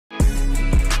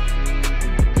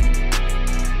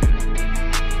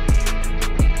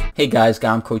Hey guys,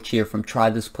 Gom Coach here from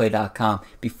TryThisPlay.com.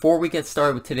 Before we get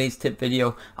started with today's tip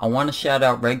video, I want to shout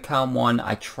out Redcon1.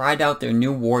 I tried out their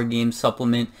new War Game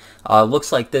supplement.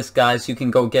 Looks like this, guys. You can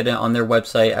go get it on their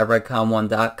website at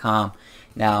Redcon1.com.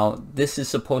 Now, this is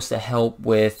supposed to help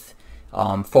with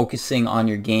focusing on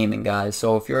your gaming, guys.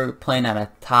 So if you're playing at a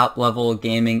top level of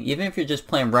gaming, even if you're just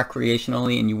playing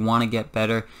recreationally and you want to get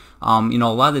better, a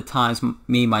lot of the times,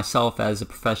 myself as a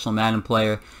professional Madden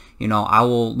player, I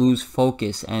will lose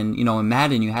focus, and in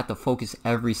Madden you have to focus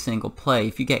every single play.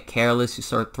 If you get careless, you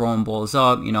start throwing balls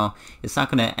up, it's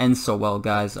not going to end so well,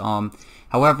 guys.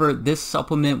 However, this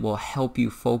supplement will help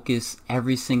you focus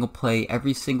every single play,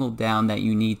 every single down that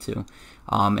you need to.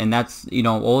 And that's,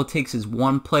 all it takes is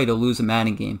one play to lose a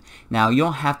Madden game. Now, you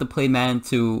don't have to play Madden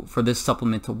for this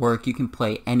supplement to work. You can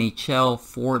play NHL,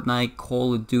 Fortnite,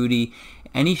 Call of Duty,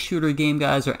 any shooter game,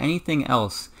 guys, or anything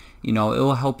else. It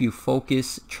will help you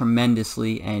focus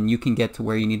tremendously, and you can get to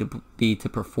where you need to be to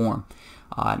perform.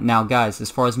 Now, guys, as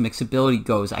far as mixability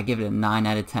goes, I give it a 9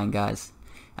 out of 10, guys.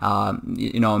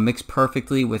 It mixed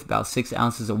perfectly with about 6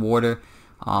 ounces of water.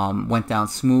 Went down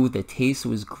smooth. The taste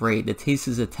was great. The taste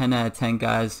is a 10 out of 10,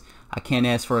 guys. I can't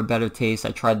ask for a better taste.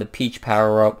 I tried the peach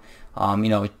power up.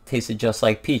 It tasted just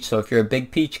like peach. So if you're a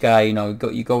big peach guy, you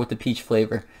go with the peach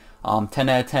flavor. 10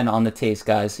 out of 10 on the taste,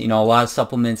 guys. A lot of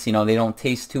supplements, they don't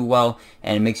taste too well,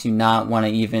 and it makes you not want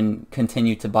to even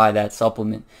continue to buy that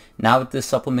supplement. Now with this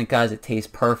supplement, guys, it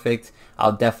tastes perfect.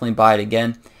 I'll definitely buy it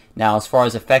again. Now, as far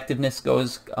as effectiveness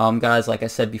goes, guys, like I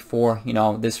said before,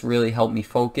 this really helped me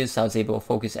focus. I was able to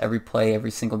focus every play, every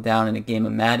single down in a game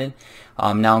of Madden.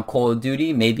 Now in Call of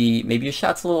Duty, maybe your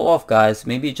shot's a little off, guys.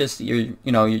 Maybe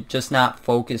you're just not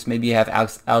focused. Maybe you have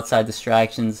outside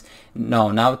distractions.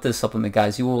 No, not with this supplement,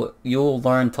 guys. You'll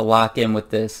learn to lock in with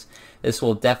this. This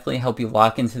will definitely help you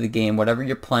lock into the game. Whatever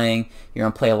you're playing, you're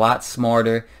gonna play a lot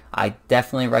smarter. I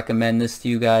definitely recommend this to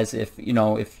you guys.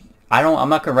 I'm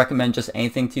not going to recommend just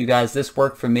anything to you guys. This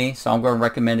worked for me, so I'm going to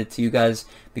recommend it to you guys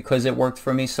because it worked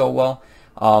for me so well.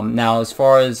 Now, as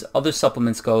far as other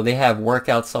supplements go, they have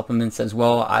workout supplements as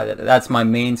well. That's my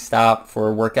main stop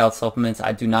for workout supplements.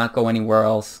 I do not go anywhere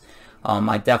else.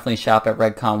 I definitely shop at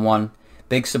Redcon1.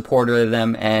 Big supporter of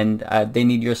them, and they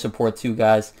need your support too,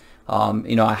 guys.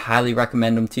 I highly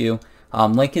recommend them to you.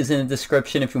 Link is in the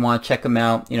description if you want to check them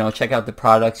out. Check out the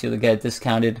products. You'll get a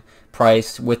discounted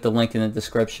price with the link in the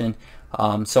description.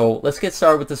 So let's get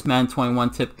started with this Madden 21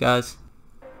 tip, guys.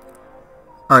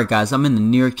 Alright, guys, I'm in the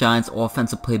New York Giants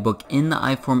offensive playbook in the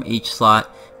I-form H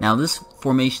slot. Now, this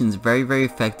formation is very, very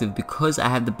effective because I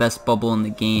have the best bubble in the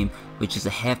game, which is a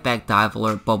halfback dive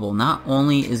alert bubble. Not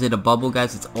only is it a bubble,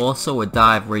 guys, it's also a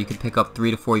dive where you can pick up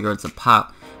 3 to 4 yards a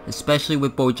pop, especially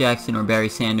with Bo Jackson or Barry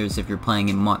Sanders if you're playing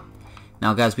in MUT.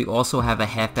 Now, guys, we also have a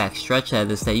halfback stretch out of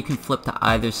this that you can flip to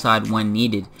either side when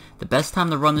needed. The best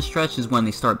time to run the stretch is when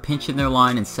they start pinching their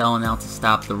line and selling out to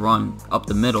stop the run up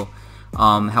the middle.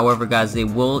 However, guys, you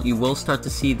will start to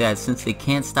see that since they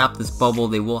can't stop this bubble,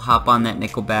 they will hop on that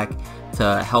nickelback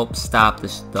to help stop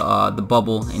the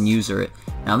bubble and user it.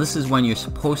 Now, this is when you're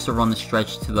supposed to run the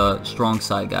stretch to the strong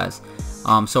side, guys.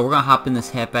 So we're going to hop in this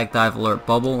halfback dive alert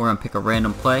bubble. We're going to pick a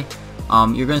random play.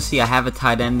 You're going to see I have a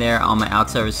tight end there on my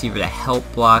outside receiver to help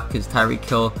block because Tyreek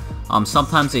Hill,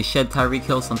 sometimes they shed Tyreek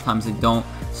Hill, sometimes they don't.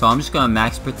 So I'm just going to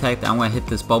max protect. I'm going to hit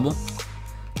this bubble.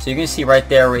 So you're going to see right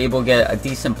there we're able to get a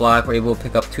decent block. We're able to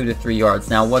pick up 2 to 3 yards.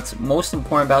 Now what's most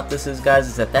important about this is, guys,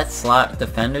 is that slot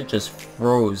defender just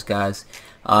froze, guys.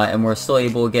 And we're still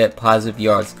able to get positive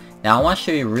yards. Now I want to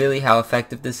show you really how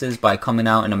effective this is by coming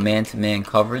out in a man-to-man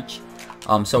coverage.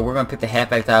 So we're going to pick the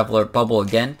halfback dive alert bubble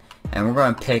again. And we're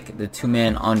going to pick the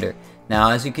 2-man under. Now,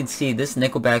 as you can see, this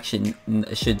nickelback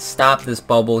should stop this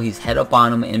bubble. He's head up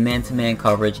on him in man-to-man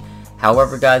coverage.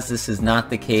 However, guys, this is not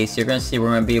the case. You're going to see we're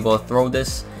going to be able to throw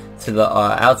this to the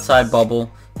outside bubble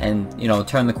and,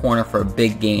 turn the corner for a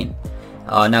big gain.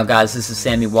 Now, guys, this is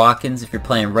Sammy Watkins. If you're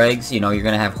playing regs, you're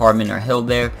going to have Hardman or Hill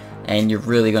there, and you're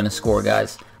really going to score,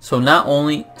 guys. So not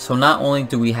only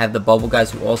do we have the bubble,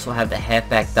 guys, we also have the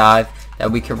halfback dive that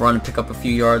we can run and pick up a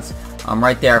few yards.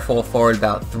 Right there, I fall forward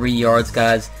about 3 yards,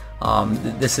 guys.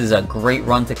 This is a great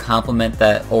run to complement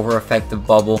that over-effective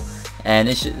bubble, and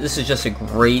this is just a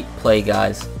great play,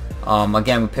 guys.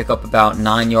 Again, we pick up about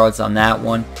 9 yards on that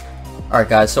one. Alright,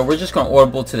 guys, so we're just going to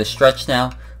audible to the stretch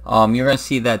now. You're going to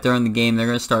see that during the game, they're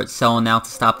going to start selling out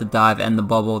to stop the dive and the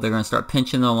bubble. They're going to start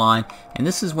pinching the line, and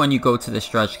this is when you go to the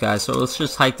stretch, guys. So let's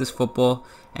just hike this football,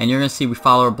 and you're going to see we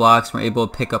follow our blocks. We're able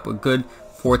to pick up a good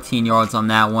 14 yards on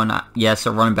that one. Yes,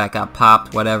 a running back got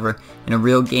popped, whatever. In a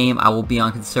real game, I will be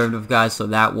on conservative, guys, so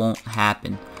that won't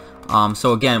happen.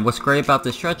 So again, what's great about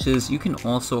the stretch is you can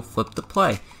also flip the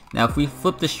play. Now if we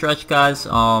flip the stretch, guys,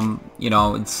 you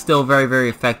know, it's still very, very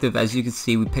effective. As you can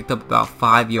see, we picked up about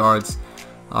 5 yards.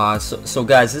 So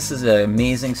guys, this is an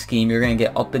amazing scheme. You're going to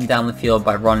get up and down the field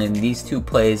by running these 2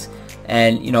 plays.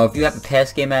 And, you know, if you have a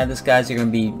pass game out of this, guys, you're going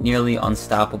to be nearly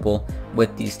unstoppable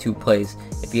with these 2 plays.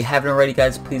 If you haven't already,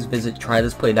 guys, please visit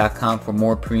TryThisPlay.com for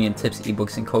more premium tips,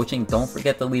 ebooks, and coaching. Don't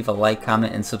forget to leave a like,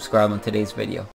 comment, and subscribe on today's video.